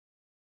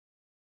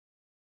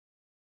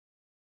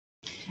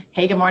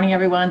Hey, good morning,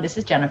 everyone. This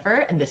is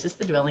Jennifer, and this is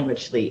the Dwelling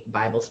Richly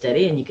Bible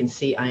Study. And you can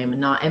see I am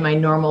not in my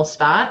normal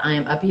spot. I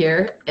am up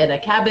here at a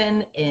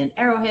cabin in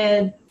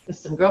Arrowhead with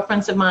some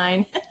girlfriends of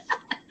mine.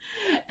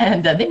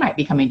 And they might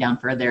be coming down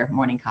for their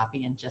morning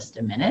coffee in just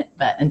a minute.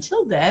 But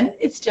until then,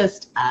 it's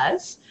just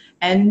us.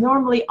 And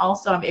normally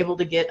also I'm able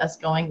to get us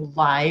going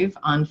live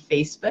on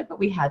Facebook, but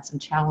we had some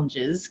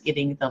challenges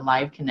getting the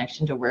live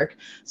connection to work.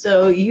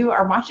 So you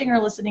are watching or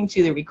listening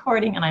to the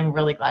recording, and I'm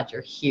really glad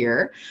you're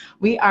here.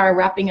 We are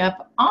wrapping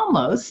up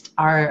almost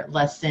our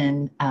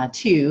lesson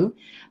 2,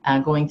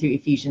 going through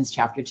Ephesians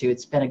chapter 2.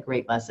 It's been a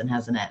great lesson,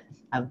 hasn't it?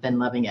 I've been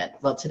loving it.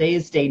 Well, today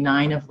is day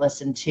 9 of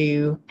lesson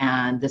 2,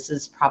 and this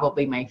is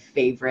probably my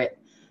favorite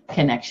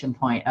connection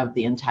point of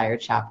the entire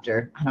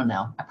chapter. I don't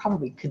know. I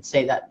probably could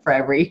say that for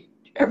every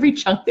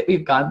chunk that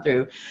we've gone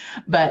through,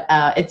 but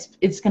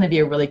it's going to be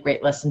a really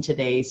great lesson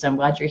today. So I'm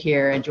glad you're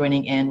here and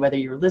joining in, whether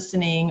you're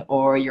listening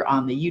or you're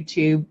on the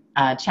YouTube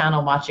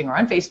channel watching, or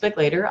on Facebook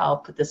later. I'll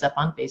put this up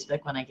on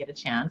Facebook when I get a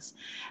chance.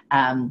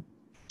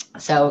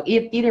 So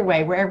either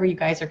way, wherever you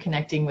guys are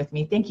connecting with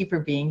me, thank you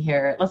for being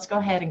here. Let's go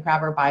ahead and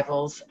grab our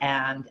Bibles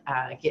and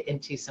get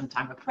into some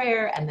time of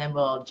prayer, and then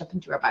we'll jump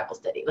into our Bible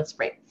study. Let's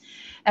pray.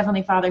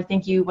 Heavenly Father,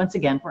 thank you once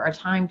again for our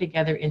time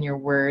together in your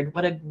word.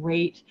 What a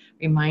great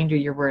reminder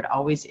your word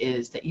always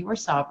is, that you are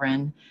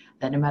sovereign,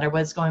 that no matter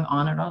what's going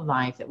on in our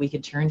life, that we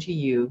can turn to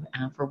you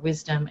for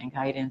wisdom and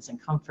guidance and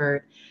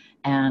comfort,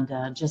 and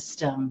just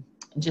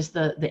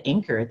the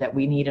anchor that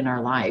we need in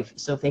our life.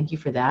 So thank you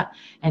for that.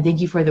 And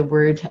thank you for the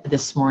word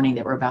this morning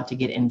that we're about to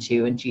get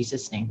into. In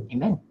Jesus' name,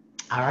 amen.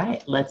 All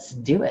right, let's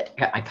do it.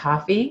 Got my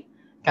coffee,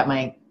 got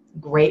my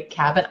great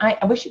cabin.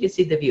 I wish you could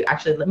see the view.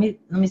 Actually, let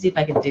me see if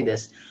I can do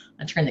this.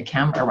 I'm gonna turn the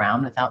camera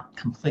around without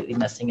completely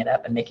messing it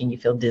up and making you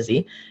feel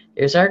dizzy.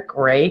 Here's our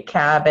great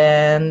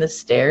cabin, the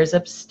stairs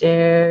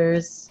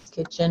upstairs,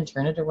 kitchen,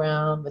 turn it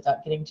around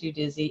without getting too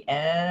dizzy,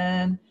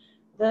 and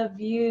the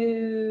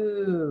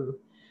view.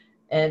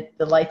 And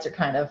the lights are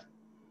kind of,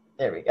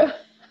 there we go.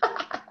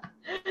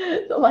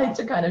 The lights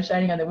are kind of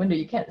shining on the window.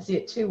 You can't see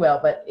it too well,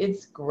 but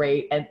it's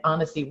great. And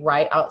honestly,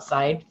 right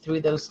outside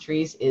through those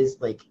trees is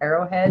Lake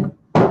Arrowhead.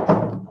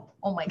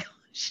 Oh my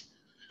gosh.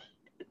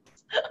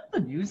 The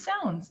new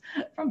sounds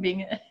from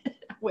being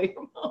away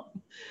from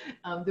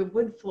home. The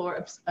wood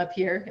floor up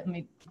here,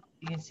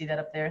 you can see that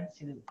up there.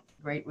 See the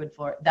great wood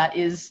floor. That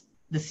is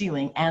the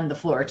ceiling and the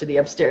floor to the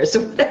upstairs.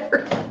 So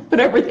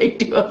whatever they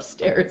do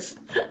upstairs,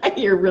 I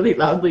hear really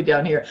loudly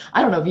down here.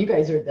 I don't know if you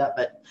guys heard that,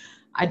 but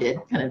I did.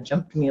 Kind of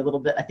jumped me a little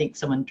bit. I think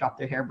someone dropped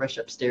their hairbrush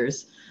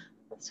upstairs.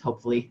 So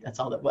hopefully that's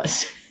all it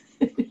was.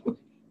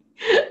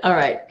 All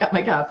right, got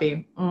my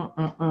coffee.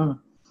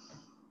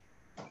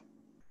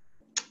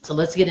 So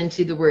let's get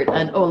into the word.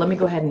 And let me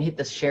go ahead and hit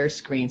the share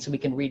screen so we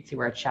can read through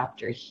our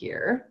chapter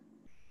here.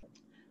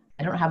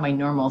 I don't have my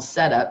normal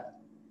setup,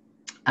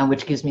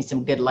 which gives me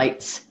some good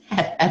lights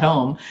at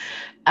home.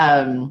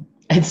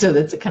 And so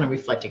that's kind of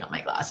reflecting on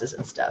my glasses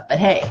and stuff. But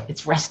hey,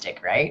 it's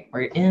rustic, right?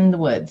 We're in the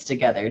woods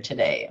together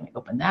today. Let me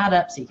open that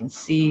up so you can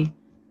see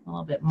a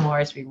little bit more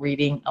as we're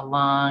reading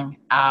along.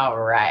 All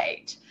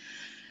right.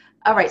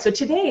 All right, so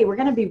today we're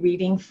going to be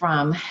reading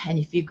from, and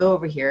if you go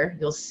over here,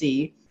 you'll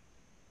see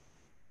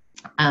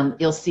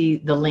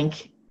the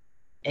link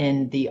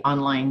in the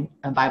online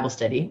Bible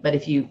study. But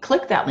if you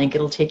click that link,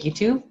 it'll take you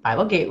to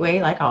Bible Gateway,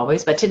 like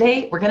always. But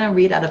today we're going to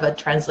read out of a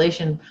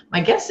translation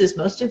my guess is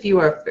most of you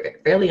are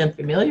fairly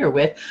unfamiliar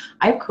with.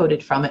 I've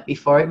quoted from it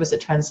before. It was a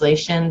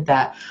translation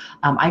that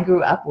I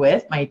grew up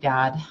with. My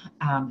dad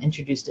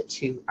introduced it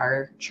to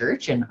our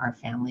church and our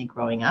family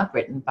growing up,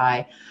 written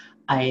by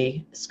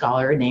a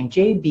scholar named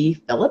J.B.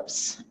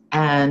 Phillips.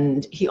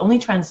 And he only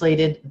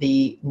translated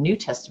the New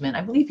Testament.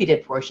 I believe he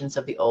did portions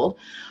of the Old,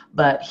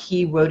 but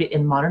he wrote it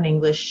in modern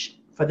English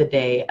for the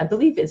day. I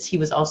believe he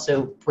was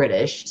also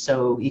British,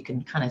 so you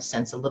can kind of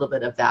sense a little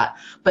bit of that.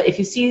 But if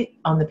you see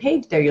on the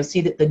page there, you'll see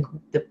that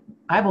the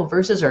Bible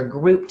verses are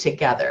grouped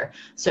together.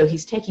 So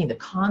he's taking the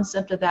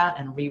concept of that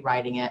and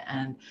rewriting it,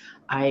 and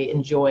I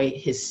enjoy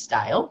his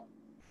style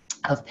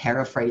of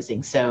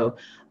paraphrasing. So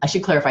I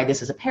should clarify,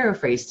 this is a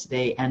paraphrase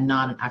today and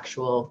not an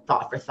actual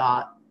thought for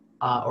thought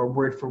or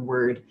word for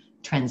word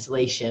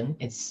translation.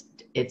 It's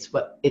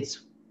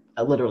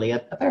literally a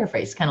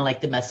paraphrase, kind of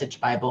like the Message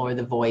Bible or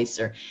the Voice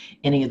or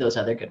any of those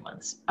other good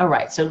ones. All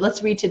right, so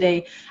let's read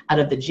today out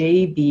of the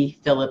J.B.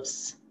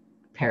 Phillips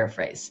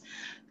paraphrase.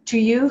 To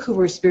you who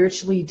were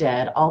spiritually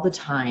dead all the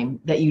time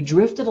that you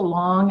drifted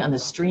along on the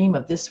stream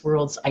of this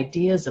world's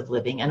ideas of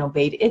living and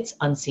obeyed its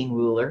unseen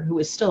ruler, who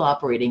is still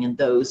operating in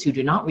those who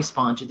do not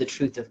respond to the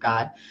truth of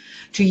God,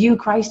 to you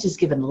Christ has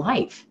given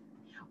life.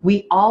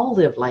 We all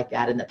lived like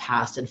that in the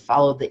past and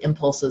followed the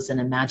impulses and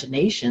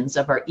imaginations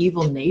of our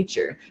evil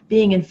nature,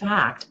 being in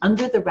fact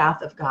under the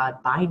wrath of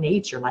God by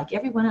nature like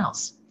everyone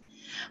else.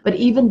 But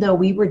even though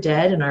we were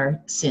dead in our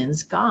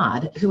sins,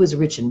 God, who is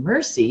rich in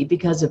mercy,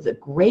 because of the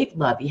great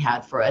love he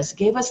had for us,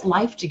 gave us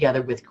life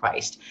together with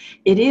Christ.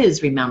 It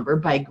is, remember,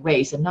 by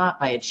grace and not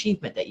by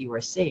achievement that you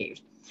are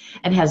saved,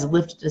 and has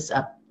lifted us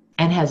up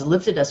and has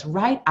lifted us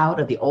right out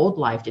of the old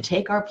life to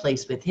take our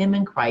place with him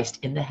in Christ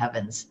in the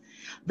heavens.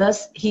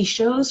 Thus, he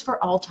shows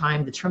for all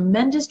time the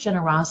tremendous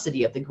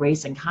generosity of the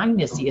grace and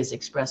kindness he has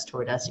expressed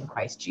toward us in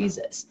Christ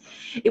Jesus.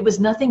 It was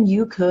nothing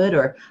you could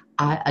or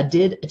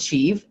did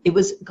achieve. It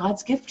was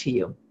God's gift to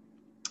you.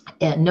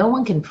 And no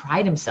one can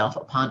pride himself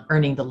upon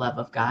earning the love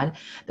of God.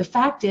 The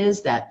fact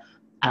is that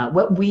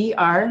what we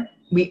are,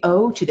 we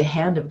owe to the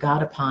hand of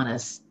God upon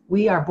us.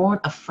 We are born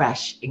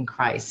afresh in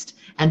Christ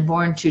and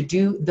born to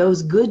do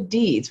those good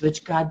deeds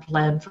which God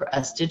planned for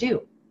us to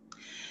do.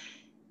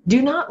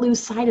 Do not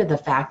lose sight of the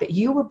fact that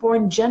you were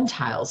born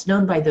Gentiles,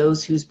 known by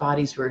those whose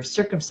bodies were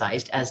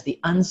circumcised as the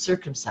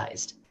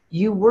uncircumcised.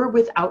 You were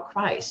without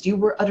Christ. You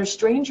were utter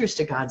strangers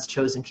to God's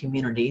chosen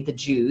community, the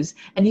Jews,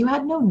 and you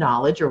had no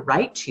knowledge or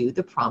right to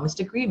the promised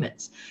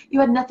agreements. You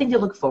had nothing to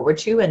look forward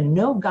to and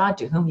no God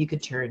to whom you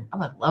could turn.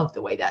 Oh, I love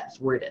the way that's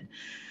worded.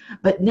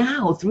 But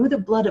now, through the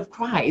blood of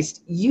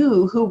Christ,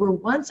 you who were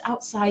once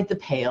outside the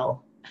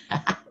pale,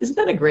 isn't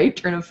that a great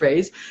turn of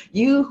phrase?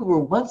 You who were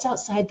once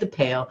outside the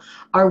pale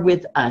are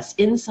with us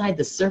inside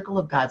the circle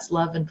of God's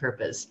love and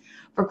purpose.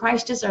 For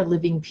Christ is our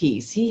living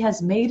peace. He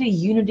has made a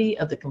unity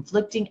of the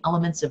conflicting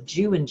elements of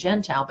Jew and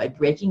Gentile by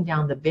breaking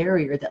down the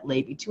barrier that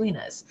lay between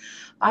us.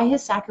 By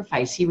his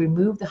sacrifice, he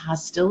removed the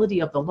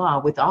hostility of the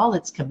law with all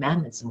its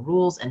commandments and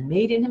rules and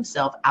made in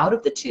himself out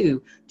of the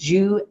two,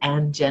 Jew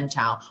and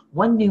Gentile,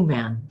 one new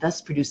man,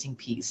 thus producing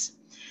peace.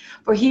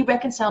 For he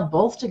reconciled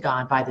both to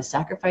God by the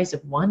sacrifice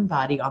of one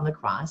body on the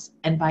cross,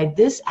 and by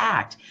this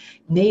act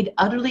made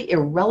utterly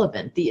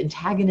irrelevant the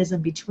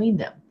antagonism between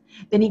them.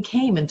 Then he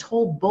came and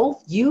told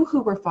both you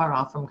who were far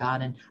off from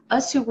God and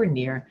us who were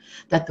near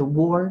that the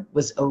war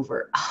was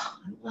over. Oh,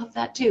 I love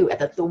that too,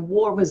 that the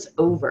war was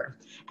over.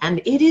 And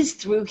it is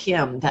through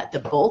him that the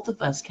both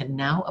of us can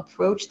now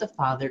approach the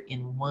Father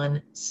in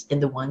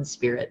the one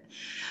Spirit.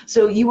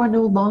 So you are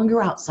no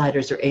longer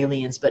outsiders or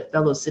aliens, but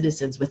fellow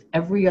citizens with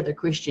every other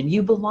Christian.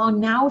 You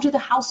belong now to the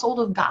household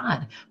of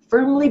God,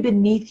 firmly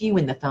beneath you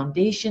in the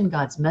foundation,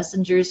 God's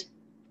messengers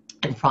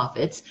and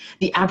prophets,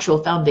 the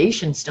actual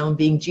foundation stone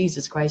being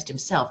Jesus Christ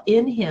himself.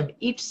 In him,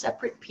 each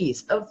separate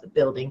piece of the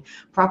building,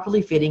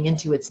 properly fitting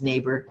into its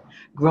neighbor,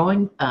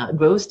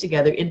 grows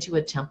together into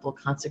a temple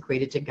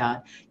consecrated to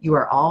God. You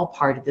are all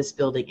part of this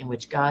building in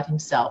which God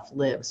himself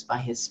lives by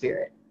his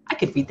Spirit. I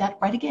could read that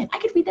right again. I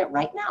could read that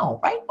right now,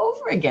 right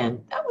over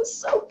again. That was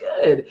so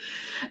good.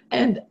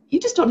 And you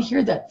just don't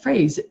hear that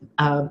phrase,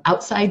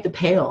 outside the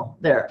pale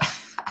there.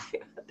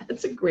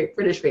 That's a great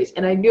British phrase.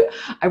 And I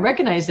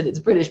recognize that it's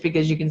British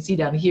because you can see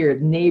down here,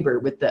 neighbor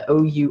with the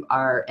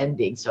O-U-R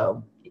ending.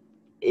 So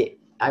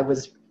I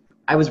was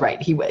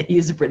right. He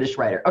is a British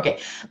writer. Okay,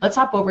 let's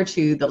hop over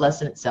to the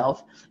lesson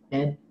itself.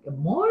 And good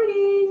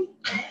morning.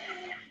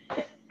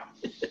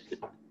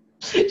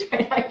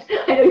 I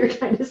know you're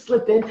trying to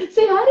slip in.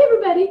 Say hi to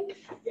everybody.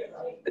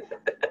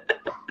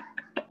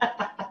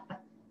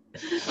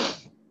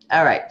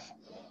 All right.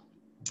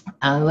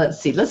 Let's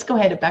see. Let's go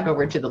ahead and back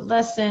over to the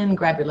lesson.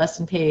 Grab your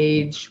lesson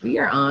page. We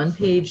are on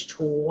page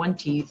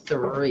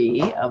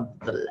 23 of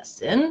the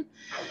lesson.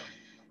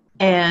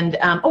 And,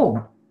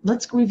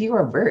 let's review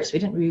our verse. We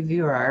didn't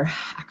review our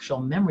actual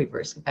memory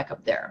verse. Get back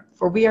up there.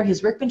 For we are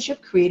his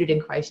workmanship created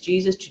in Christ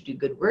Jesus to do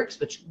good works,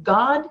 which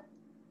God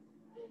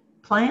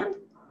planned,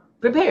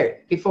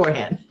 prepared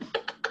beforehand.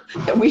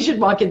 That we should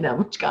walk in them,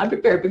 which God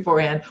prepared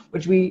beforehand,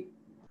 which we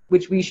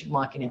should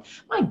walk in.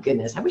 My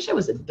goodness, I wish I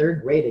was in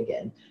third grade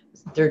again.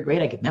 In third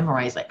grade, I could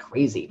memorize like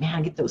crazy. Man,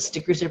 I get those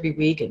stickers every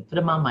week and put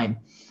them on my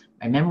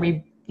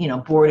memory,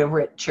 board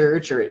over at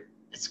church or at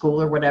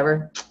school or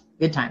whatever.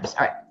 Good times.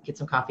 All right, get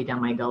some coffee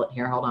down my gullet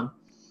here. Hold on.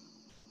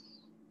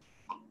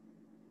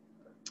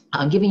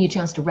 I'm giving you a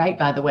chance to write,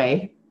 by the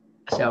way.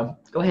 So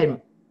go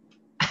ahead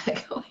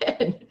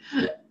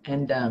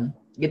and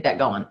get that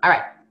going. All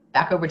right,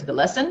 back over to the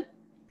lesson.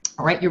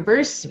 Write your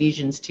verse,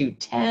 Ephesians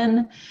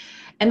 2:10.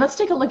 And let's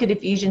take a look at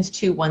Ephesians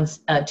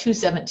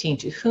 2:17.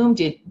 To whom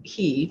did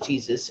he,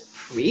 Jesus,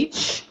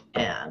 preach?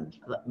 And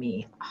let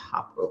me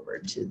hop over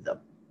to the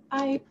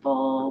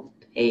Bible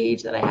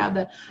page that I have.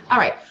 All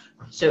right,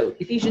 so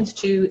Ephesians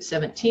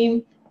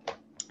 2:17.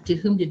 To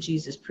whom did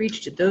Jesus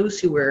preach? To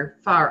those who were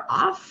far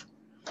off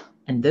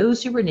and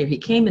those who were near. He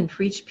came and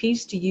preached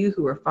peace to you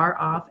who were far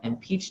off and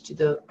peace to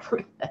those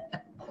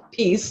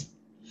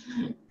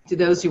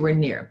who were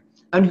near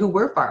and who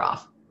were far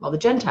off. Well, the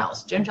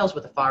Gentiles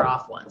were the far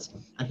off ones,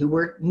 and who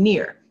were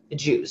near, the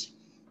Jews.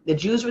 The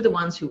Jews were the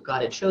ones who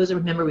God had chosen.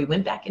 Remember, we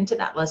went back into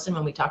that lesson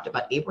when we talked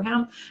about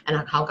Abraham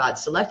and how God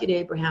selected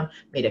Abraham,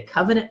 made a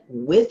covenant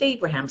with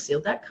Abraham,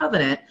 sealed that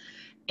covenant.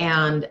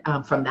 And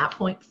from that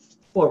point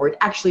forward,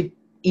 actually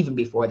even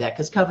before that,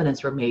 because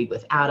covenants were made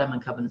with Adam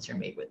and covenants were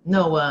made with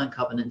Noah and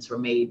covenants were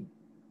made,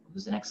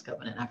 who's the next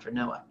covenant after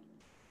Noah?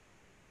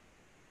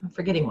 I'm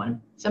forgetting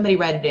one. Somebody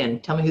write it in.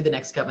 Tell me who the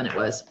next covenant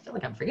was. I feel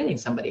like I'm forgetting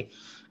somebody.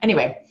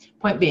 Anyway,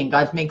 point being,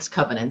 God makes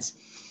covenants,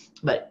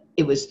 but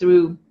it was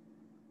through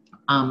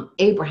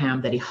Abraham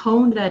that he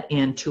honed that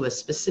into a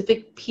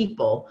specific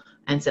people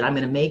and said, I'm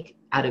going to make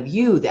out of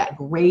you that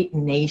great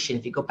nation.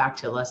 If you go back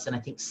to lesson, I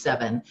think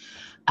 7,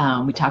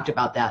 we talked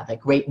about that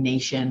great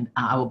nation.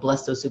 I will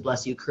bless those who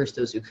bless you, curse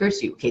those who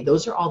curse you. Okay,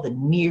 those are all the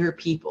near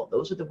people.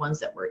 Those are the ones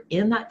that were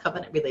in that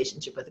covenant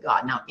relationship with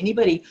God. Now,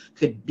 anybody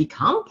could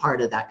become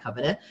part of that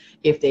covenant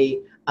if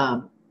they,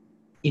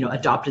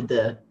 adopted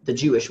the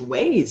Jewish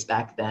ways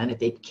back then, if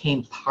they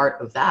became part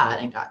of that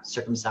and got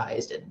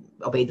circumcised and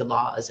obeyed the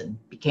laws and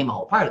became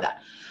all a part of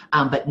that.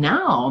 But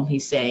now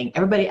he's saying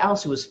everybody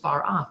else who was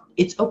far off,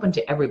 it's open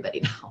to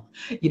everybody now.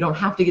 You don't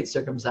have to get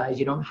circumcised.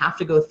 You don't have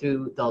to go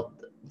through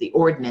the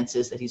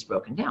ordinances that he's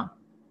broken down.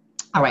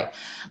 All right,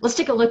 let's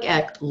take a look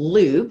at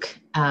Luke.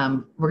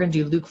 We're going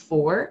to do Luke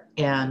 4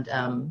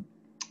 and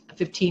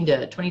 15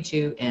 to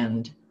 22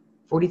 and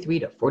 43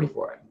 to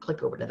 44.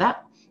 Click over to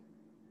that.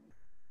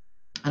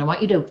 And I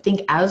want you to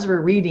think as we're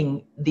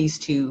reading these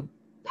two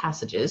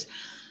passages,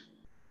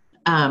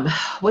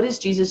 what is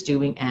Jesus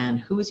doing and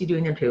who is he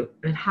doing there to,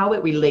 and how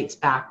it relates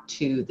back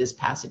to this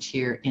passage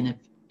here in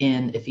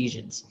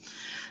Ephesians.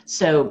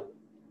 So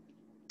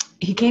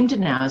he came to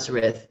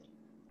Nazareth,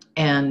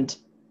 and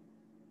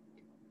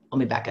let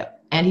me back up.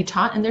 And he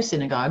taught in their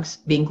synagogues,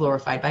 being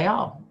glorified by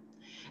all.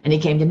 And he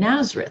came to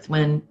Nazareth,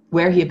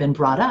 where he had been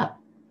brought up,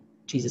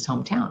 Jesus'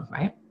 hometown,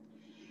 right?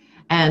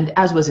 And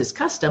as was his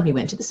custom, he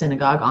went to the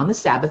synagogue on the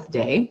Sabbath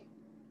day,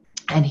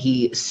 and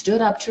he stood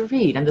up to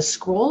read. And the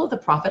scroll of the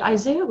prophet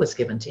Isaiah was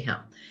given to him.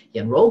 He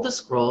unrolled the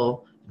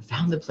scroll and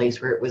found the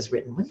place where it was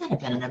written. Wouldn't that have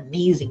been an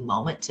amazing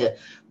moment to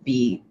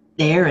be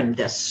there in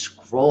this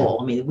scroll?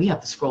 I mean, we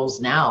have the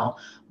scrolls now,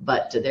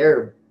 but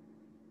they're,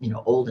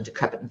 old and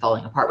decrepit and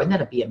falling apart. Wouldn't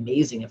that be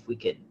amazing if we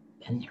could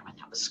been there when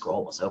that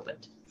scroll was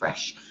opened,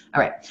 fresh?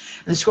 All right.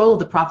 And the scroll of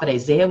the prophet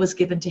Isaiah was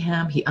given to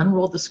him. He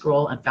unrolled the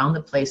scroll and found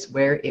the place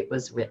where it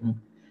was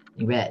written.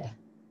 He read,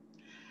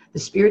 "The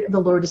Spirit of the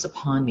Lord is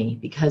upon me,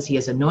 because he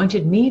has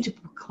anointed me to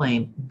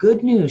proclaim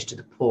good news to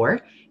the poor.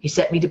 He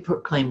sent me to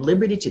proclaim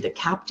liberty to the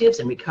captives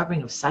and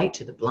recovering of sight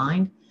to the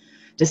blind,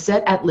 to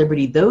set at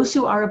liberty those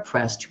who are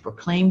oppressed, to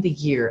proclaim the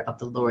year of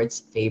the Lord's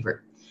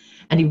favor."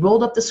 And he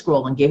rolled up the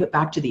scroll and gave it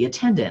back to the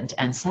attendant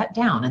and sat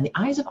down. And the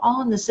eyes of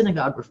all in the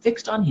synagogue were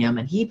fixed on him.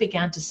 And he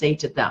began to say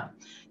to them,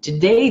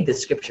 "Today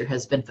this scripture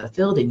has been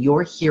fulfilled in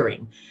your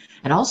hearing."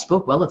 And all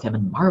spoke well of him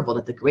and marveled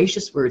at the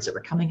gracious words that were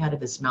coming out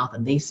of his mouth.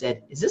 And they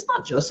said, "Is this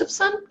not Joseph's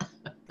son?"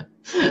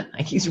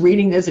 Like, he's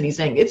reading this and he's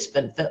saying it's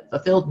been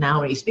fulfilled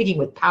now. And he's speaking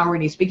with power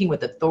and he's speaking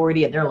with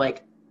authority. And they're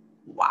like,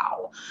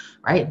 wow,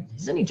 right?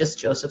 Isn't he just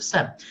Joseph's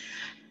son?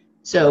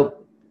 So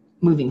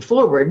moving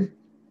forward,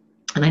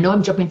 and I know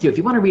I'm jumping through. If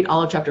you want to read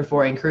all of chapter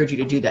 4, I encourage you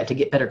to do that to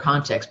get better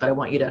context. But I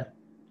want you to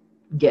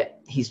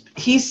get,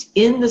 he's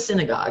in the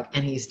synagogue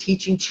and he's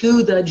teaching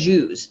to the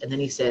Jews. And then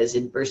he says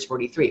in verse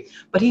 43,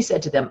 "But he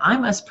said to them, I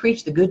must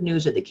preach the good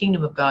news of the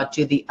kingdom of God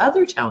to the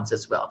other towns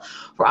as well.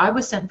 For I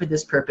was sent for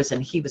this purpose."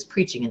 And he was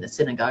preaching in the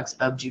synagogues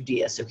of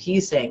Judea. So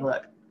he's saying,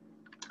 look,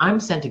 I'm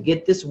sent to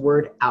get this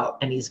word out.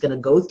 And he's going to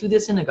go through the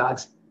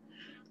synagogues.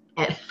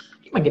 And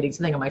I'm getting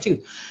something on my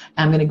tooth.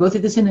 I'm going to go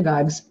through the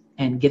synagogues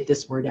and get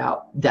this word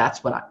out.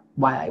 That's why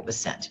I was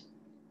sent.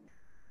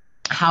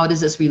 How does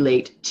this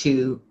relate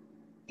to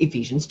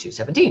Ephesians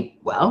 2:17?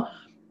 Well,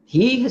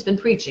 he has been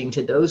preaching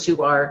to those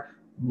who are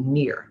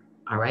near,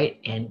 all right,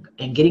 and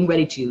getting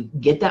ready to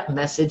get that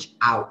message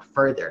out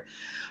further.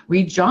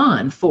 Read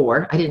John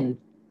 4. I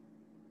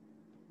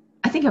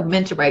think I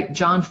meant to write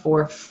John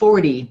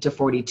 4:40 to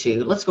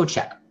 42. Let's go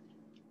check.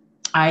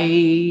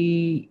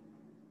 Isn't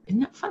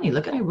that funny?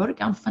 Look, I wrote it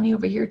down funny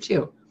over here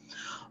too.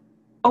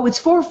 Oh, it's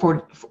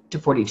 4:40 to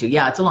 42.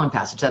 Yeah, it's a long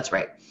passage. That's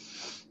right.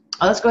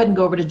 Let's go ahead and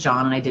go over to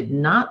John, and I did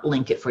not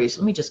link it for you,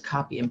 so let me just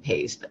copy and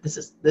paste. But this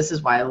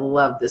is why I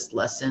love this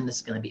lesson. This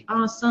is going to be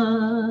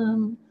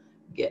awesome.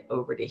 Get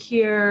over to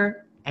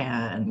here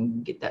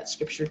and get that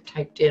scripture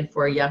typed in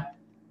for you.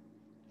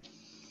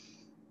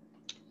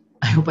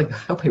 I hope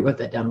I wrote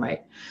that down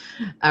right.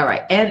 All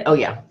right, and oh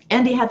yeah,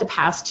 and he had to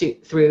pass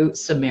through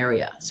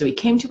Samaria. So he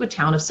came to a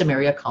town of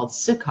Samaria called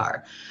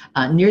Sychar,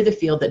 near the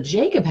field that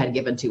Jacob had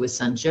given to his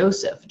son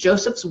Joseph.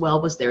 Joseph's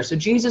well was there. So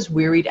Jesus,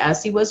 wearied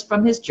as he was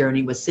from his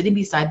journey, was sitting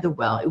beside the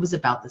well. It was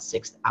about the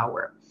 6th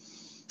hour.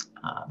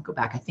 Go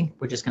back. I think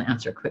we're just going to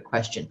answer a quick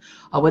question.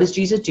 What is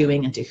Jesus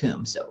doing and to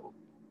whom? So,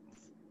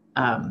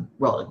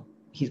 well,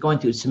 he's going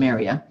through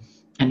Samaria,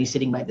 and he's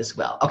sitting by this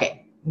well. Okay.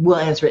 We'll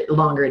answer it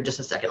longer in just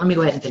a second. Let me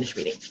go ahead and finish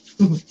reading.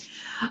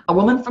 A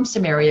woman from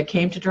Samaria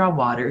came to draw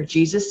water.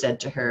 Jesus said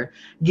to her,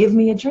 "Give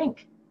me a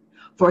drink,"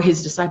 for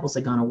his disciples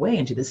had gone away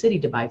into the city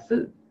to buy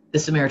food. The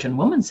Samaritan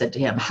woman said to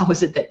him, "How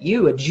is it that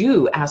you, a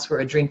Jew, ask for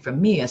a drink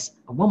from me, as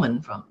a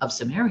woman of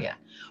Samaria?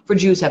 For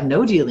Jews have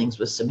no dealings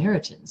with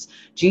Samaritans."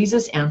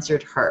 Jesus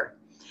answered her,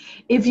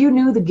 "If you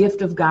knew the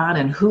gift of God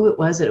and who it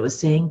was that was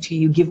saying to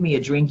you, 'Give me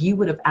a drink,' you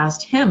would have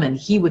asked him, and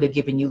he would have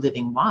given you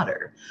living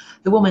water."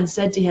 The woman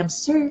said to him,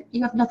 "Sir,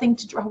 you have nothing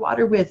to draw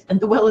water with, and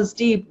the well is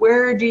deep.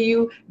 Where do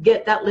you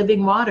get that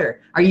living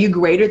water? Are you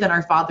greater than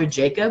our father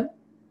Jacob?"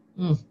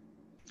 Man,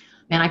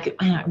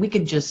 we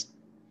could just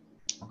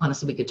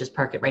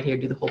park it right here,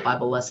 do the whole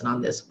Bible lesson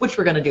on this, which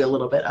we're going to do a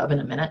little bit of in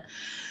a minute.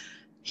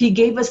 He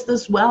gave us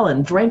this well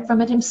and drank from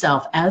it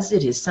himself, as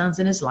did his sons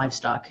and his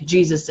livestock.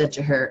 Jesus said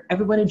to her,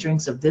 everyone who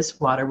drinks of this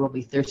water will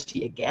be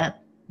thirsty again.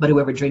 But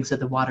whoever drinks of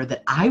the water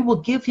that I will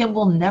give him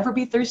will never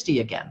be thirsty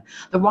again.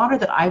 The water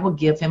that I will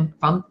give him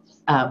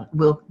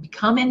will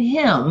become in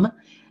him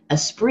a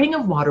spring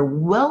of water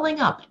welling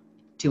up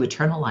to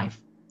eternal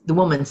life. The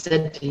woman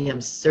said to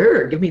him,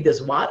 Sir, give me this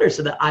water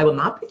so that I will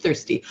not be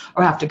thirsty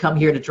or have to come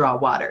here to draw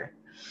water.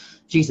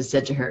 Jesus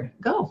said to her,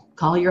 Go,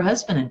 call your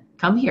husband and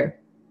come here.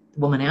 The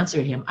woman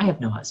answered him, I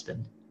have no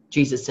husband.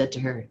 Jesus said to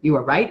her, You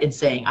are right in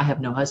saying, I have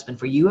no husband,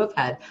 for you have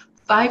had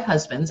 5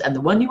 husbands, and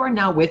the one you are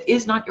now with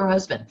is not your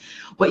husband.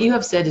 What you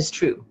have said is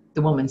true.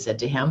 The woman said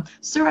to him,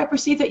 Sir, I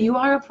perceive that you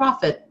are a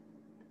prophet.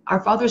 Our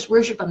fathers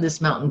worship on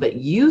this mountain, but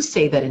you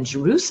say that in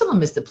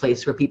Jerusalem is the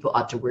place where people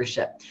ought to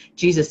worship.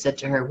 Jesus said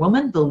to her,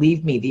 Woman,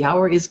 believe me, the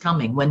hour is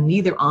coming when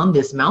neither on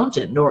this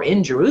mountain nor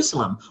in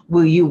Jerusalem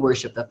will you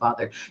worship the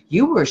Father.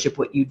 You worship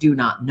what you do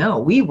not know.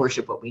 We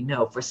worship what we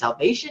know, for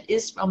salvation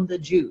is from the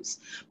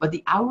Jews. But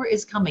the hour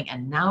is coming,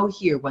 and now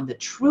here, when the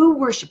true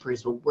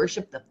worshipers will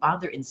worship the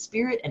Father in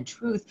spirit and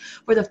truth,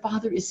 for the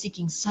Father is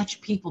seeking such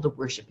people to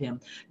worship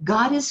him.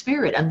 God is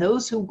spirit, and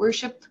those who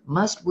worship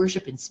must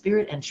worship in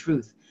spirit and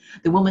truth.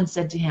 The woman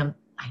said to him,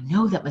 I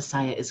know that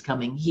Messiah is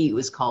coming, he who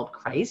is called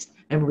Christ.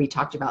 Remember, we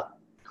talked about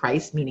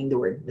Christ, meaning the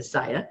word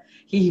Messiah.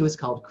 He who is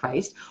called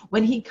Christ.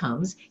 When he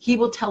comes, he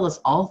will tell us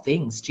all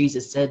things.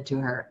 Jesus said to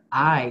her,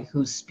 I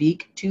who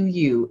speak to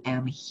you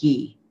am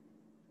he.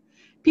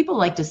 People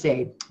like to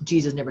say,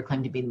 Jesus never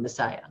claimed to be the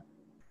Messiah.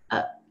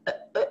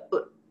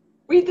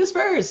 Read this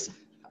verse.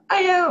 I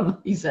am,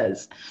 he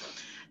says.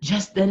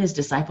 Just then his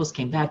disciples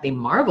came back. They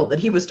marveled that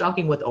he was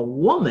talking with a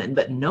woman,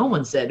 but no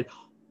one said,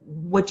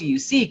 What do you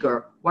seek?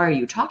 Or why are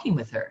you talking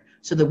with her?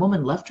 So the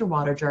woman left her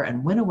water jar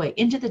and went away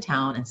into the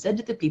town and said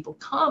to the people,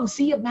 Come,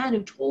 see a man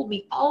who told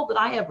me all that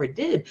I ever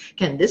did.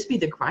 Can this be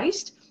the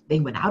Christ? They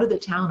went out of the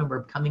town and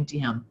were coming to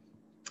him.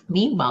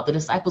 Meanwhile, the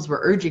disciples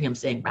were urging him,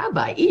 saying,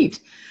 Rabbi,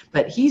 eat.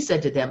 But he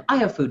said to them, I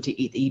have food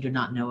to eat that you do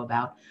not know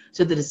about.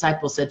 So the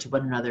disciples said to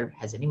one another,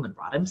 Has anyone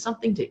brought him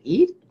something to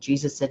eat?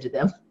 Jesus said to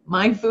them,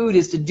 My food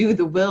is to do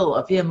the will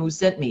of him who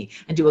sent me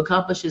and to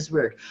accomplish his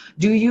work.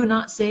 Do you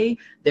not say,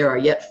 There are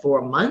yet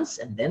 4 months,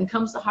 and then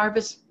comes the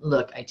harvest?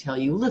 Look, I tell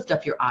you, lift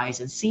up your eyes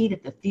and see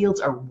that the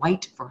fields are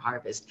white for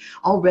harvest.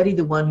 Already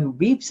the one who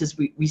reaps is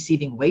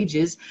receiving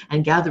wages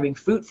and gathering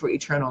fruit for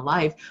eternal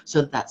life,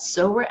 so that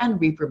sower and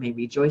reaper may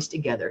rejoice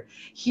together.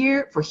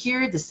 Here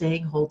the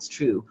saying holds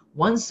true.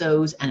 One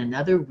sows and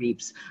another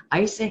reaps.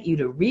 I sent you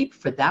to reap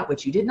for that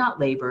which you did not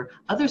labor.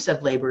 Others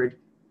have labored,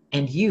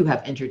 and you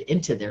have entered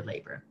into their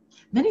labor.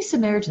 Many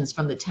Samaritans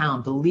from the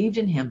town believed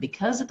in him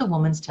because of the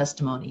woman's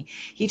testimony.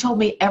 He told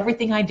me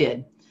everything I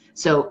did.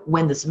 So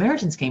when the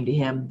Samaritans came to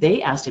him,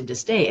 they asked him to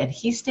stay, and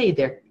he stayed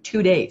there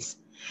 2 days.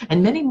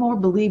 And many more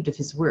believed of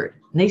his word.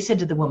 And they said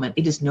to the woman,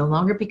 It is no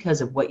longer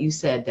because of what you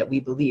said that we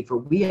believe, for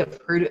we have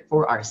heard it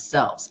for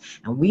ourselves.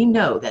 And we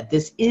know that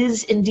this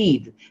is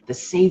indeed the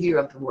Savior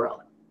of the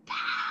world.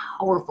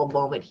 Powerful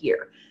moment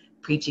here,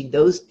 preaching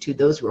to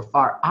those who were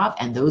far off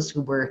and those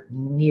who were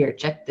near.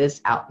 Check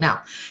this out.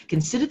 Now,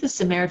 consider the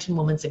Samaritan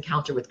woman's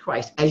encounter with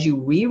Christ. As you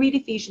reread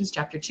Ephesians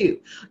chapter 2,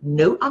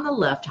 note on the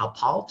left how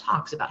Paul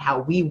talks about how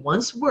we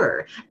once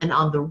were, and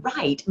on the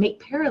right, make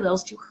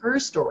parallels to her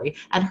story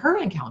and her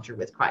encounter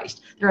with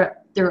Christ.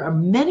 There are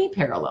many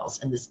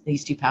parallels in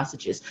these 2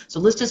 passages, so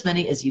list as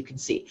many as you can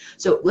see.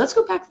 So let's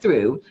go back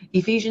through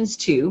Ephesians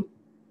 2,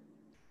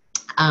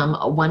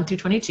 1 through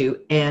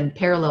 22, and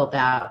parallel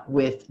that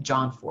with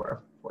John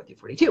 4 through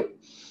 42.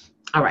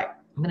 All right,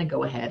 I'm going to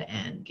go ahead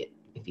and get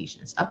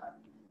Ephesians up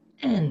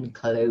and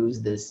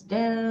close this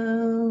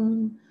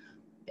down.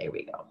 There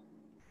we go.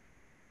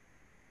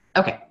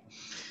 Okay,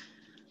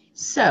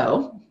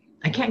 so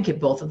I can't get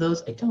both of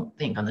those, I don't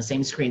think, on the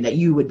same screen that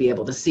you would be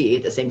able to see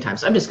at the same time.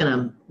 So I'm just going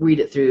to read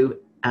it through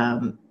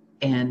and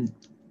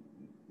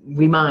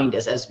remind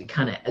us as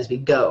we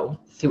go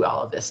through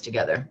all of this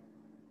together.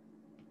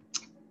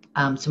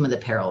 Some of the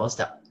parallels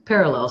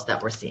that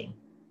we're seeing.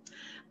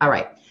 All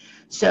right,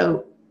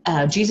 so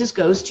Jesus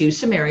goes to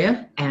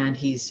Samaria, and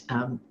he's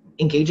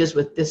engages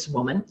with this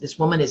woman. This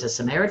woman is a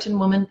Samaritan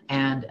woman,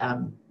 and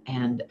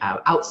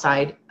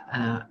outside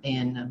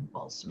in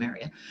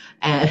Samaria,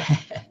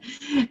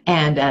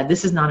 and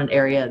this is not an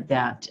area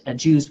that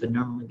Jews would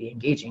normally be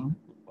engaging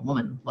a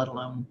woman, let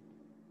alone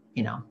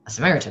a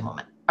Samaritan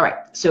woman. All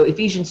right, so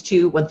Ephesians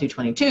 2, 1 through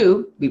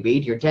 22, we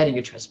read, You're dead in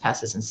your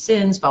trespasses and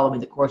sins,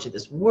 following the course of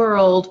this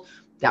world.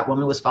 That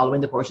woman was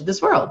following the course of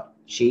this world.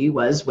 She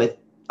was with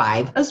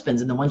 5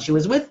 husbands, and the one she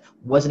was with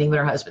wasn't even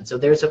her husband. So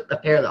there's a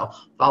parallel,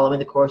 following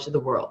the course of the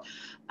world.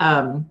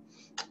 And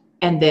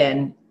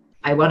then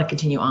I want to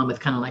continue on with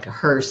kind of like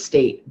her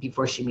state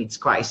before she meets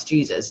Christ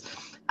Jesus.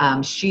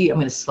 I'm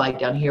going to slide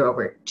down here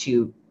over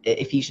to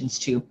Ephesians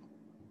 2.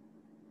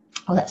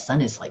 Oh, that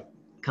sun is like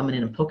coming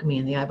in and poking me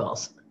in the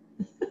eyeballs.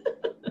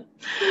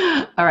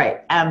 All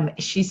right.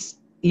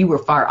 You were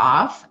far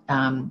off.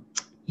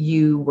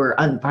 You were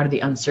part of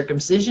the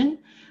uncircumcision.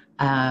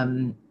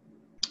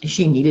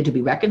 She needed to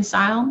be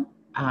reconciled.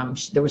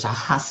 There was a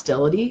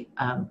hostility.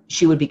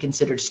 She would be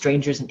considered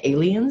strangers and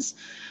aliens.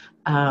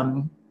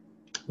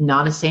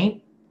 Not a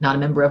saint, not a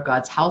member of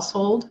God's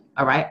household.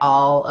 All right.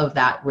 All of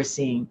that we're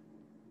seeing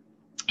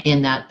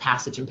in that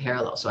passage in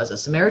parallel. So as a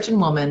Samaritan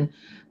woman,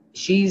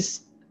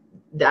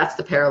 that's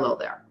the parallel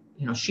there.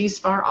 You know, she's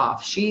far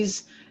off. She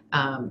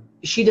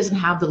doesn't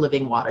have the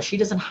living water. She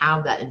doesn't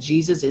have that. And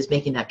Jesus is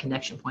making that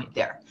connection point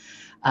there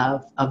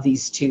of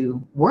these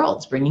two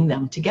worlds, bringing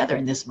them together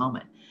in this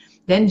moment.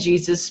 Then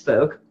Jesus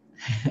spoke.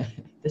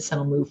 The sun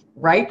will move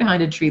right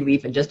behind a tree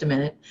leaf in just a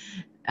minute.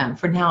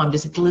 For now, I'm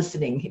just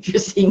glistening. If you're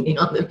seeing me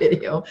on the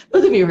video,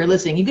 those of you who are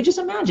listening, you could just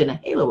imagine a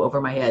halo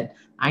over my head.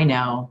 I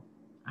know.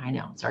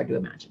 It's hard to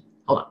imagine.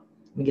 Hold on.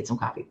 Let me get some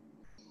coffee.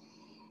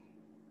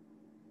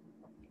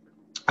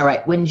 All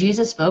right. When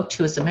Jesus spoke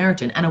to a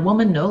Samaritan, and a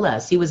woman no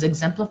less, he was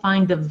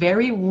exemplifying the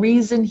very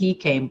reason he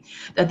came,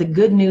 that the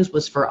good news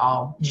was for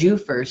all, Jew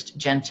first,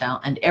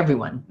 Gentile, and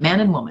everyone, man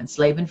and woman,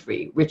 slave and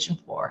free, rich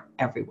and poor,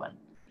 everyone.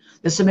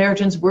 The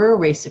Samaritans were a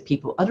race of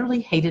people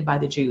utterly hated by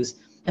the Jews.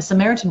 A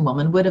Samaritan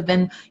woman would have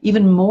been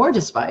even more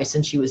despised,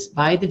 since she was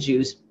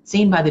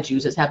seen by the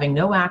Jews as having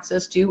no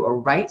access to or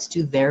rights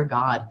to their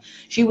God.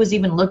 She was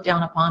even looked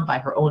down upon by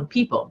her own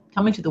people.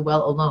 Coming to the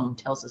well alone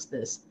tells us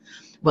this.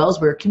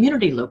 Wells were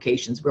community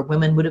locations where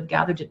women would have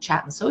gathered to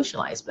chat and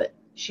socialize, but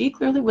she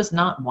clearly was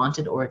not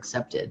wanted or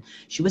accepted.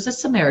 She was a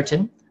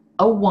Samaritan,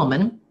 a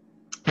woman,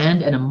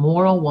 and an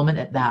immoral woman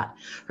at that.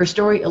 Her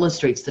story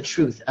illustrates the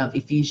truth of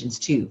Ephesians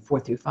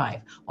 2:4-5.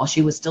 While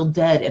she was still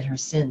dead in her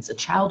sins, a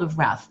child of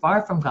wrath,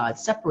 far from God,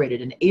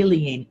 separated and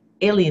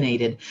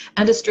alienated,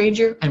 and a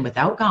stranger and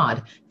without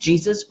God,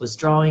 Jesus was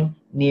drawing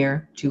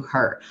near to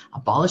her,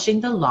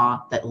 abolishing the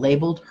law that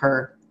labeled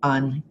her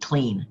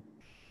unclean.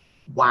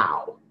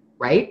 Wow,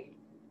 right?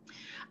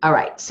 All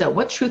right, so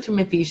what truth from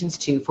Ephesians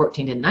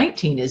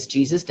 2:14-19 is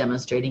Jesus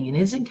demonstrating in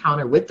his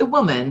encounter with the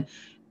woman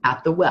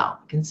at the well?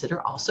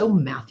 Consider also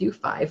Matthew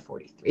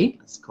 5:43.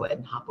 Let's go ahead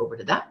and hop over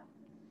to that.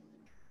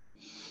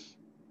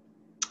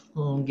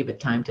 We'll give it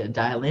time to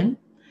dial in.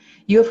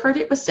 You have heard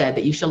it was said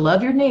that you shall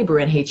love your neighbor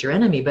and hate your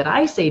enemy, but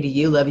I say to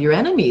you, love your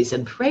enemies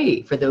and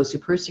pray for those who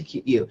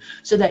persecute you,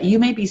 so that you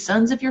may be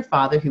sons of your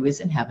Father who is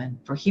in heaven.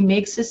 For he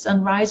makes his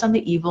sun rise on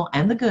the evil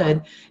and the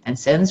good, and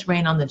sends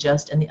rain on the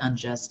just and the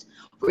unjust.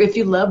 For if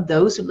you love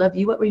those who love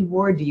you, what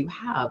reward do you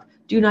have?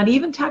 Do not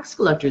even tax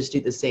collectors do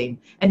the same?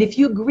 And if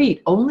you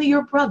greet only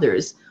your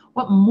brothers,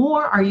 what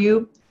more are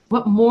you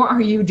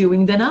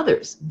doing than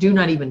others? Do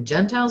not even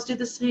Gentiles do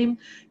the same?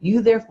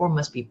 You therefore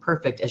must be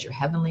perfect as your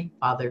heavenly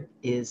Father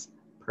is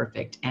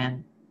perfect.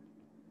 And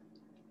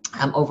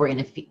I'm over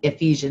in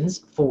Ephesians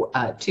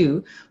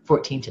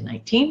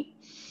 2:14-19.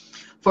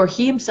 For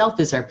he himself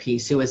is our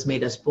peace, who has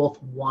made us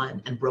both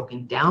one and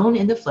broken down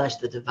in the flesh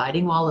the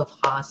dividing wall of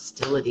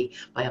hostility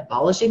by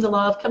abolishing the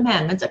law of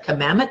commandments, a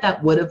commandment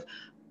that would have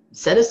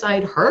set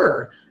aside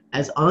her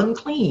as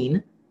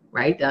unclean,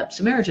 right? That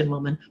Samaritan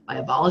woman, by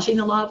abolishing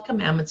the law of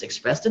commandments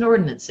expressed in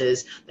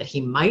ordinances, that he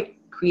might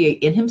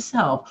create in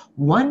himself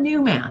one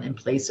new man in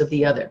place of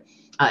the other,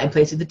 in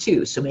place of the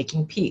two, so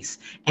making peace.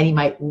 And he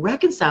might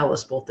reconcile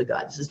us both to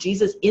God. This is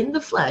Jesus in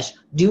the flesh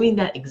doing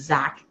that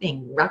exact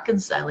thing,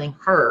 reconciling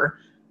her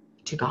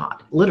to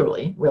God,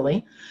 literally,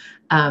 really.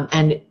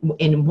 And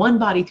in one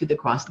body through the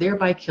cross,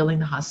 thereby killing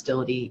the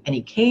hostility. And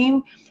he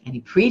came and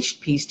he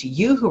preached peace to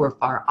you who were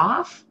far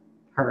off,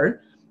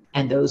 her,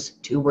 and those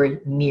who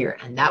were near.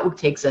 And that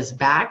takes us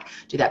back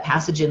to that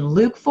passage in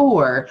Luke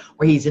 4,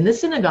 where he's in the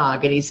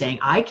synagogue and he's saying,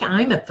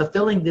 I'm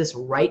fulfilling this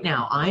right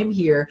now. I'm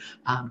here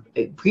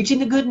preaching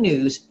the good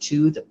news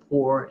to the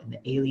poor and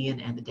the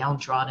alien and the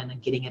downtrodden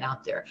and getting it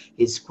out there.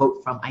 His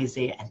quote from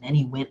Isaiah, and then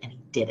he went and he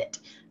did it.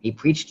 He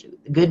preached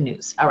the good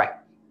news. All right.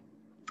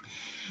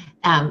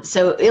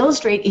 So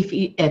illustrate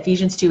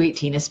Ephesians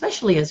 2:18,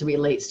 especially as it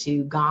relates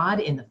to God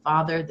in the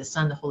Father, the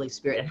Son, the Holy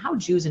Spirit, and how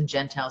Jews and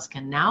Gentiles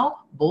can now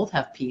both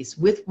have peace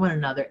with one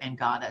another and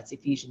God. That's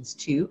Ephesians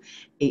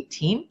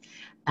 2:18,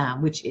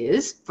 which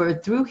is, for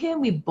through him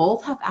we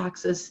both have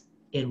access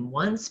in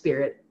one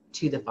spirit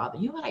to the Father.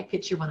 You know what I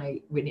picture when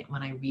I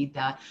read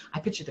that? I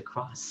picture the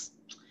cross.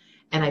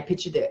 And I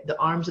picture the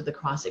arms of the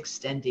cross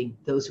extending,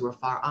 those who are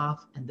far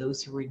off and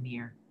those who are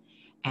near.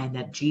 And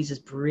that Jesus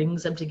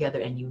brings them together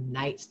and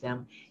unites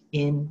them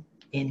in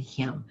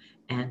him.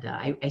 And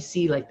I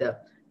see like the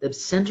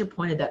center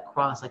point of that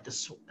cross, like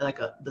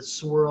the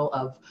swirl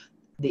of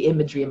the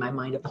imagery in my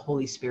mind of the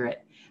Holy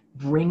Spirit,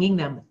 bringing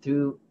them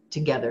through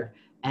together,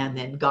 and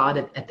then God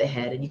at the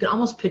head. And you can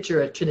almost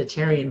picture a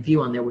Trinitarian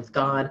view on there with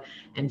God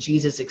and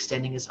Jesus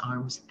extending his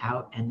arms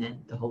out, and then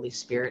the Holy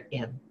Spirit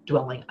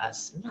indwelling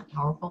us. Isn't that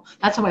powerful?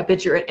 That's how I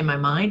picture it in my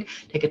mind.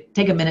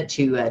 Take a minute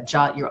to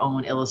jot your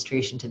own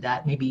illustration to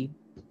that. Maybe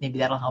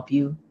that'll help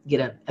you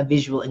get a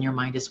visual in your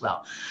mind as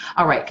well.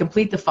 All right,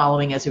 complete the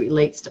following as it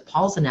relates to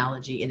Paul's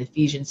analogy in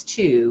Ephesians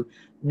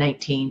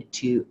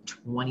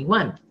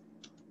 2:19-21.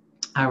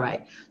 All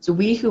right, so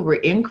we who were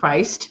in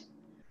Christ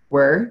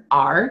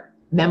are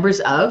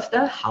members of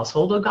the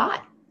household of God.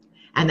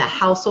 And the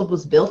household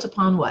was built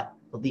upon what?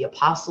 Well, the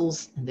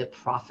apostles and the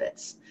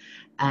prophets.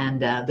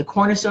 And the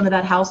cornerstone of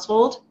that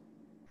household,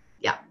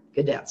 yeah,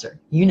 good answer.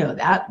 You know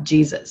that,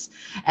 Jesus.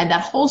 And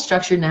that whole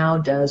structure now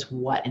does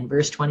what? In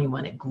verse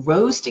 21, it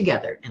grows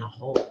together in a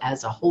whole,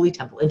 as a holy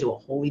temple, into a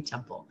holy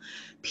temple.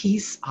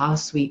 Peace, ah,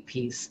 sweet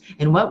peace.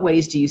 In what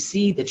ways do you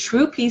see the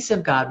true peace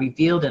of God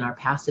revealed in our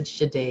passage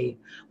today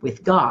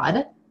with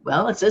God?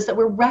 Well, it says that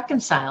we're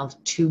reconciled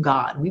to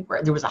God.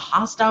 There was a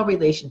hostile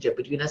relationship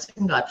between us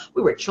and God.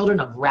 We were children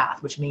of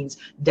wrath, which means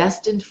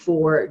destined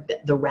for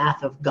the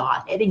wrath of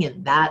God, heading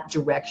in that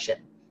direction,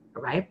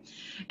 all right?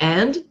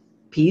 And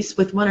peace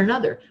with one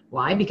another.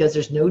 Why? Because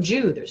there's no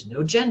Jew, there's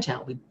no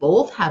Gentile. We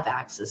both have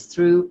access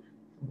through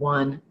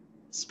one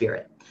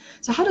Spirit.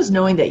 So how does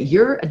knowing that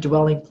you're a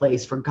dwelling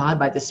place for God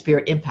by the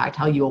Spirit impact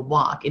how you'll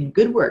walk in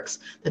good works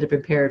that are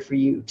prepared for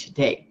you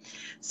today?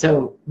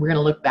 So we're going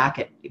to look back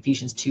at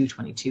Ephesians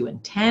 2:22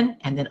 and 10,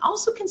 and then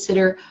also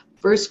consider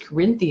 1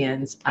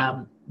 Corinthians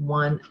 6:19. I'm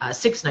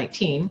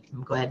going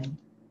to go ahead and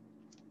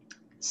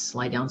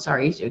slide down,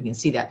 sorry, so you can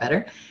see that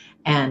better,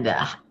 and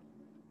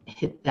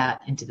hit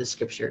that into the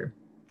scripture.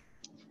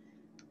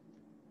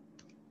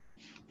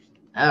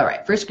 All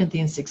right, 1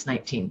 Corinthians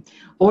 6:19.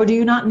 Or do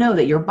you not know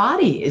that your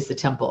body is the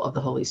temple of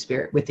the Holy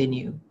Spirit within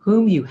you,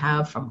 whom you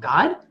have from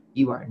God?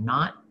 You are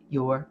not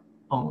your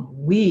own.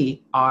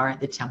 We are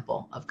the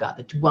temple of God,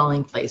 the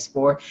dwelling place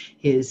for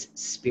his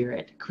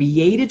Spirit,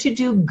 created to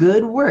do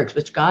good works,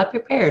 which God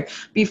prepared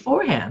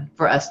beforehand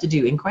for us to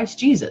do in Christ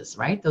Jesus,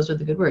 right? Those are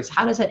the good works.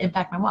 How does that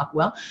impact my walk?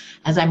 Well,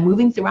 as I'm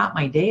moving throughout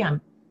my day,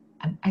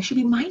 I should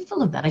be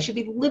mindful of that. I should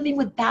be living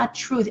with that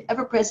truth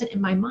ever present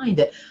in my mind,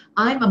 that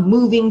I'm a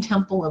moving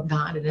temple of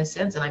God in a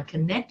sense, and I'm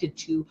connected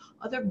to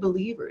other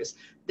believers,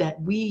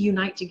 that we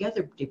unite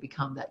together to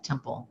become that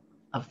temple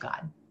of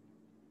God.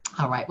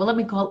 All right, well, let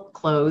me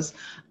close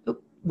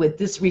with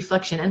this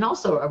reflection and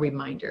also a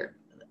reminder.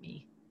 Let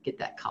me get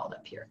that called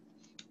up here.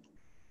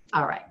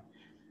 All right,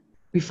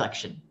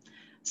 reflection.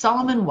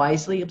 Solomon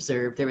wisely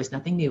observed there is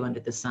nothing new under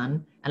the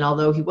sun, and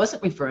although he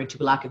wasn't referring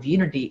to a lack of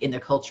unity in the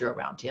culture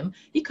around him,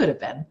 he could have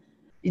been.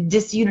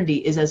 Disunity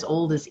is as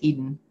old as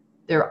Eden.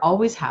 There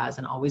always has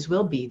and always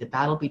will be the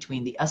battle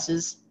between the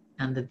us's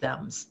and the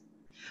them's.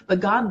 But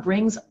God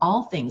brings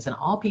all things and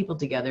all people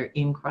together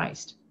in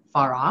Christ.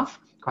 Far off,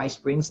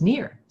 Christ brings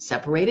near.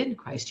 Separated,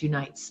 Christ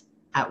unites.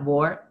 At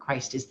war,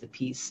 Christ is the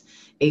peace.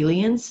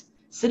 Aliens,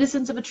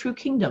 citizens of a true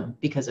kingdom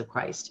because of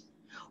Christ.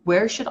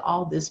 Where should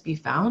all this be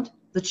found?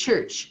 The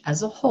church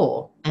as a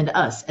whole and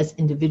us as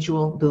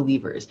individual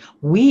believers.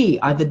 We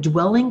are the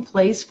dwelling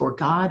place for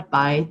God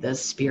by the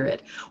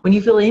Spirit. When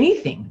you feel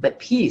anything but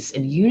peace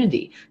and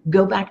unity,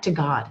 go back to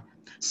God.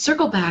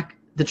 Circle back to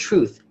the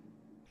truth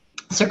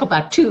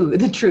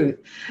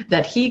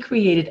that he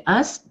created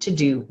us to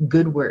do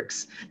good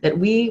works, that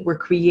we were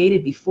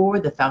created before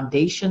the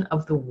foundation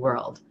of the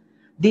world.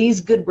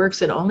 These good works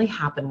can only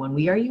happen when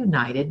we are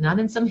united, not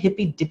in some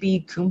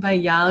hippie-dippie,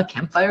 Kum-by-Yah,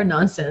 campfire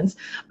nonsense,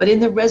 but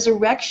in the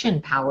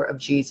resurrection power of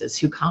Jesus,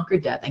 who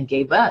conquered death and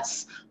gave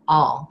us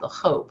all the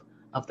hope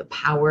of the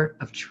power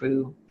of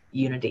true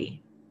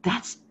unity.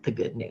 That's the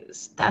good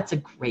news. That's a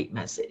great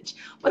message.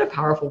 What a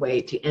powerful way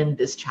to end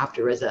this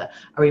chapter as a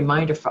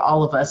reminder for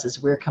all of us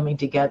as we're coming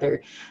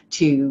together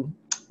to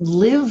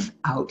live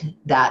out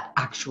that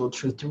actual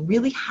truth, to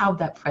really have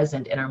that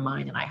present in our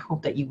mind. And I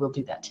hope that you will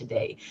do that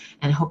today.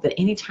 And I hope that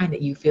any time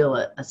that you feel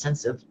a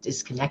sense of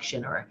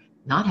disconnection or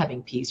not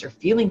having peace or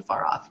feeling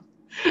far off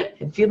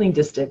and feeling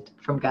distant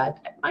from God,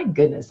 my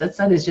goodness, that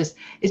sun is just,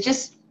 it's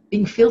just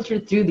being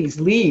filtered through these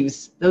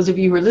leaves. Those of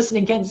you who are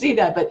listening can't see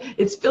that, but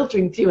it's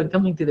filtering through and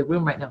coming through the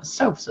room right now.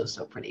 So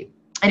pretty.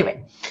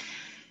 Anyway,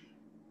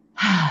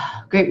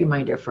 great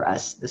reminder for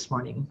us this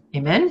morning.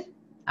 Amen.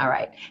 All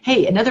right.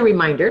 Hey, another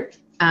reminder.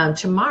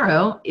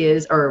 Tomorrow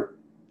is, or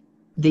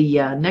the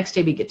next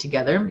day we get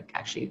together,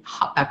 actually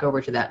hop back over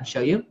to that and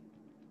show you.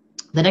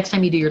 The next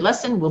time you do your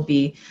lesson will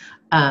be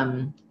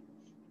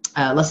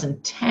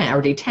lesson 10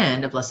 or day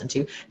 10 of lesson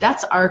 2.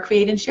 That's our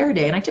create and share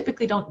day. And I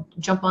typically don't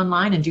jump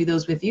online and do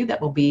those with you.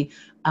 That will be,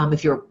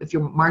 if you're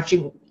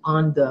marching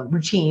on the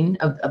routine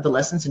of the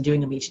lessons and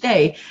doing them each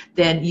day,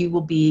 then you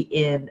will be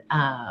in,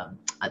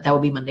 that will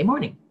be Monday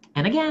morning.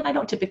 And again, I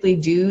don't typically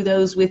do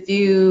those with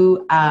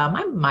you.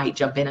 I might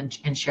jump in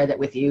and share that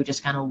with you,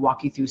 just kind of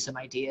walk you through some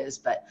ideas.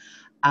 But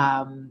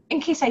in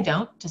case I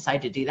don't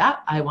decide to do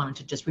that, I wanted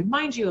to just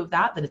remind you of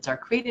that it's our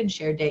Create and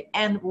Share Day,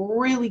 and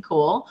really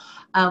cool.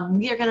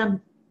 We're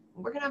gonna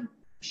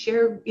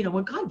share,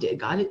 what God did.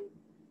 God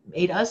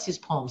made us his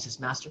poems, his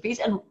masterpiece,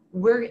 and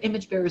we're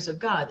image bearers of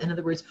God. In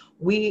other words,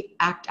 we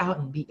act out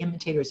and be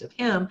imitators of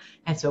him,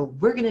 and so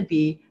we're gonna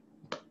be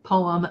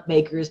poem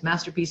makers,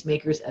 masterpiece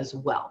makers as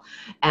well.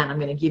 And I'm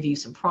going to give you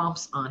some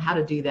prompts on how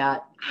to do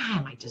that.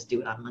 I might just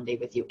do it on Monday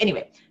with you.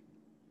 Anyway,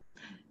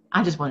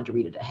 I just wanted to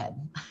read it ahead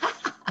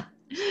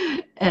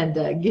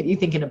and get you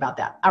thinking about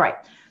that. All right.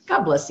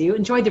 God bless you.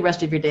 Enjoy the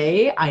rest of your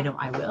day. I know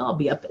I will. I'll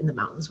be up in the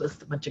mountains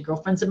with a bunch of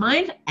girlfriends of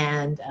mine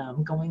and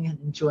going and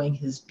enjoying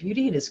his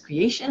beauty and his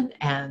creation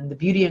and the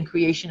beauty and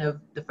creation of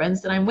the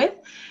friends that I'm with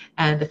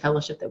and the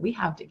fellowship that we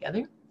have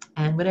together.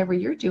 And whatever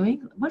you're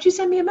doing, why don't you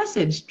send me a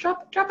message?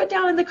 Drop it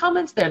down in the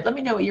comments there. Let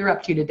me know what you're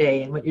up to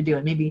today and what you're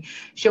doing. Maybe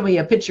show me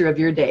a picture of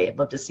your day. I'd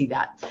love to see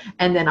that.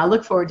 And then I'll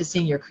look forward to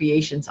seeing your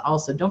creations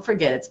also. Don't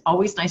forget, it's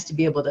always nice to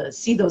be able to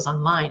see those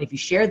online. If you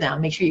share them,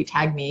 make sure you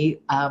tag me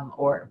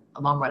or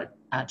Long Run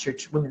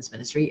Church Women's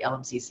Ministry,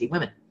 LMCC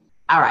Women.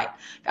 All right.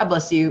 God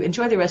bless you.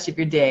 Enjoy the rest of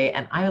your day.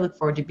 And I look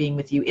forward to being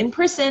with you in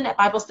person at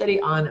Bible study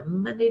on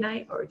Monday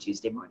night or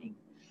Tuesday morning.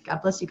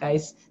 God bless you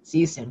guys. See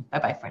you soon.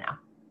 Bye-bye for now.